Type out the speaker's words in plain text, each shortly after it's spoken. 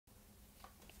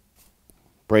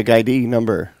Break ID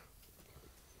number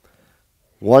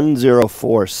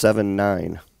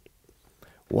 10479.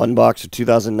 One box of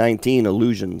 2019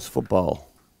 Illusions Football.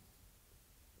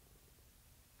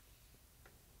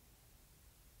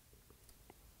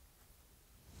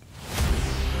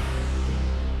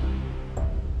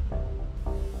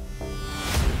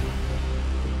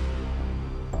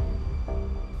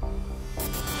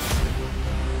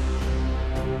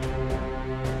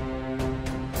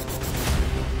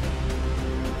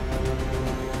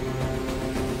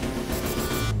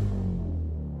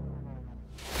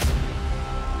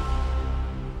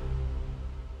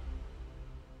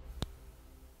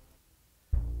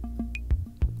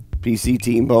 PC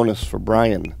team bonus for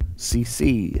Brian,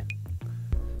 CC.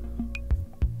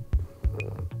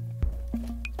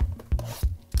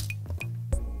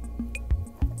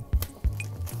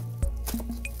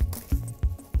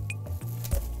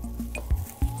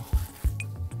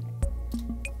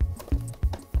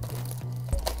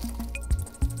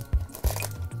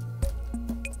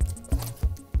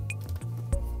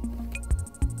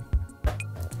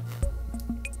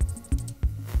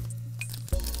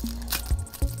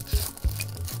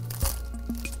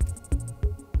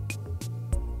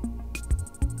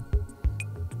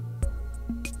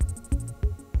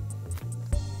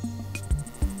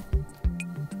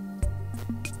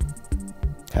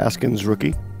 Haskins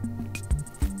rookie.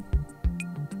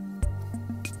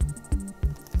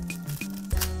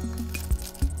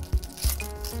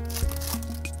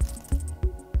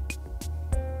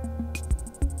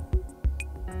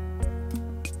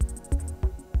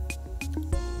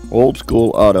 Old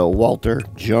school auto, Walter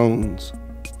Jones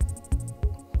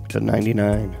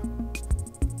 /99.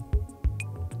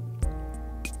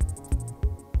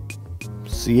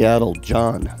 Seattle,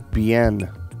 John Bien.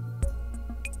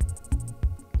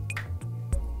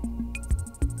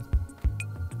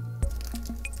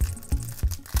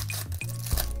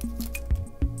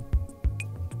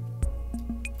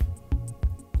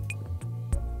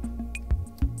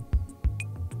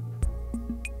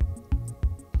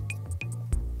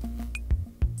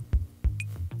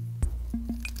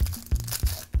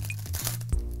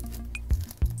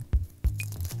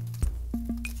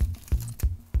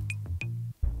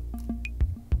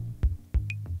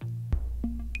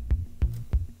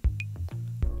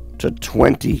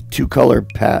 /20 two-color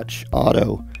patch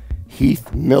auto,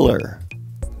 Heath Miller.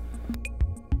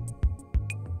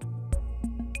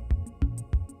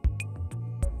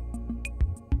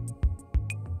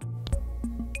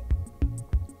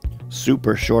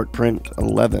 Super short print,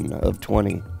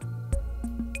 11/20.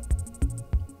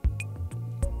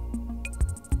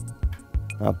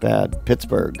 Not bad.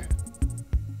 Pittsburgh.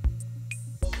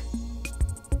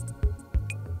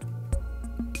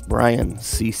 Brian,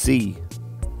 CC.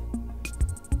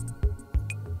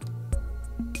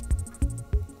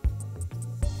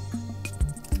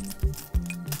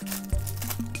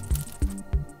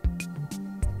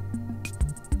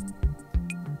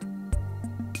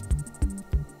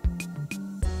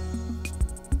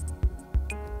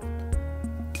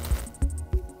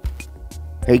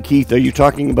 Hey Keith, are you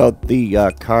talking about the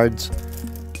cards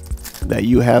that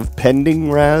you have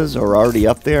pending, Raz, or already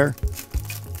up there?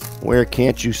 Where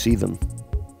can't you see them?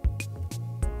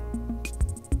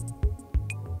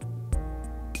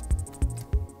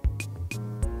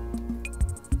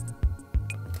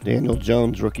 Daniel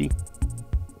Jones, rookie.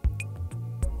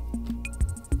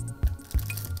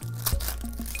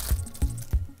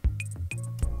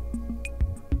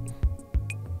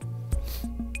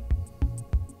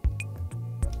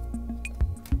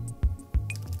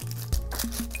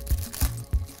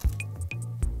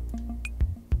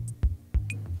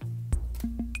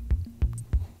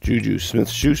 Juju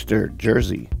Smith-Schuster,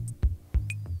 jersey.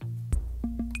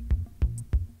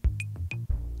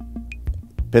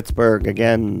 Pittsburgh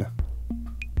again.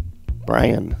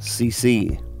 Brian,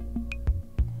 CC.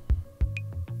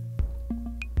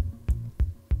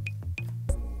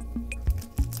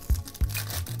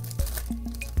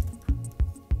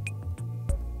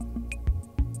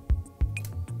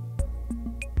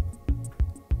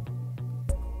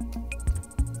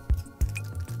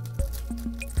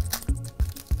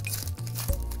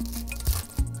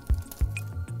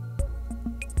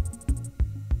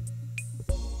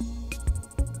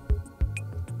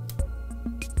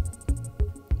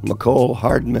 McCole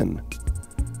Hardman.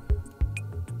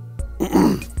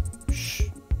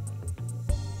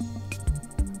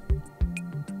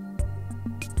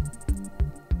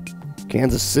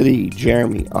 Kansas City,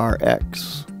 Jeremy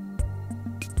RX.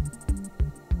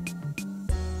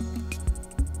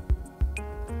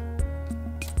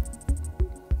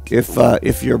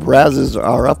 If your Brazos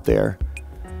are up there,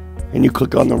 and you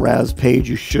click on the Raz page,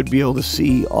 you should be able to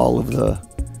see all of the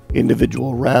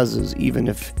individual Razes, even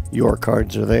if your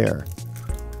cards are there.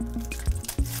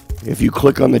 If you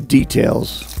click on the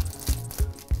details,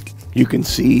 you can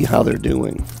see how they're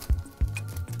doing.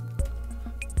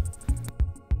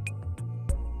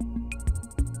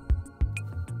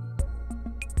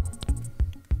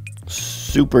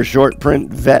 Super short print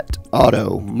vet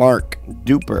auto Mark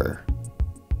Duper.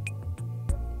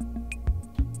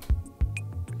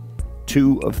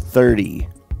 2 of 30.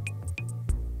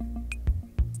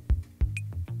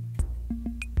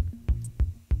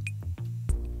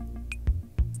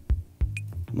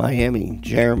 Miami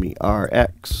Jeremy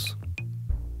RX.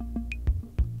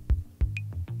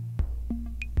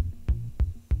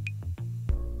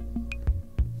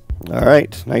 All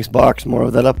right, nice box. More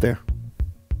of that up there.